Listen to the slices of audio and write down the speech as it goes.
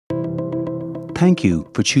Thank you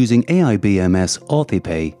for choosing AIB MS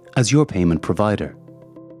Authipay as your payment provider.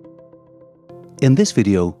 In this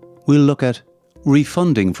video, we'll look at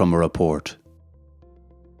refunding from a report.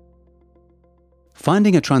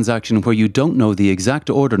 Finding a transaction where you don't know the exact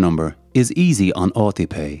order number is easy on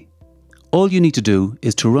Authipay. All you need to do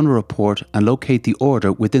is to run a report and locate the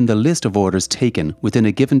order within the list of orders taken within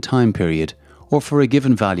a given time period or for a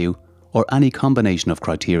given value or any combination of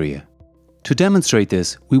criteria. To demonstrate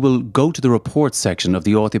this, we will go to the Reports section of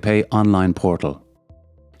the Authipay online portal.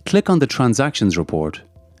 Click on the Transactions report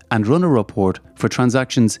and run a report for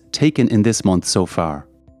transactions taken in this month so far.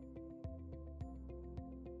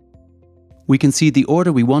 We can see the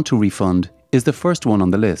order we want to refund is the first one on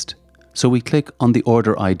the list, so we click on the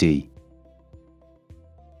order ID.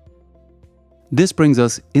 This brings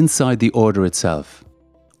us inside the order itself.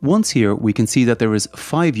 Once here, we can see that there is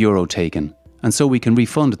 €5 taken, and so we can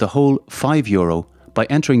refund the whole €5 by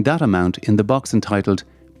entering that amount in the box entitled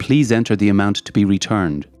 "Please enter the amount to be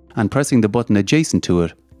returned" and pressing the button adjacent to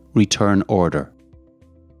it, Return Order.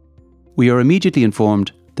 We are immediately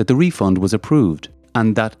informed that the refund was approved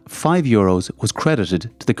and that €5 was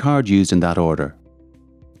credited to the card used in that order.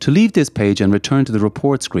 To leave this page and return to the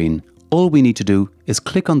report screen, all we need to do is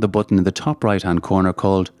click on the button in the top right-hand corner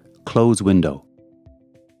called Close Window.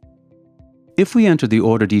 If we enter the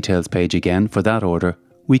order details page again for that order,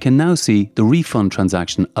 we can now see the refund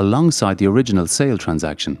transaction alongside the original sale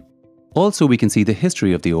transaction. Also, we can see the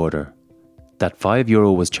history of the order, that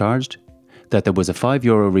 €5 was charged, that there was a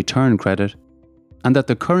 €5 return credit, and that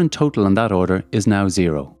the current total on that order is now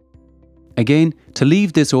 0. Again, to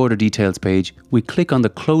leave this order details page, we click on the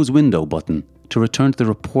Close Window button to return to the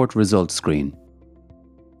report results screen.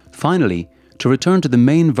 Finally, to return to the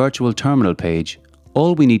main virtual terminal page,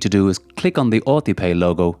 all we need to do is click on the Authipay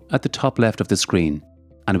logo at the top left of the screen,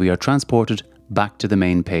 and we are transported back to the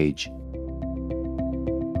main page.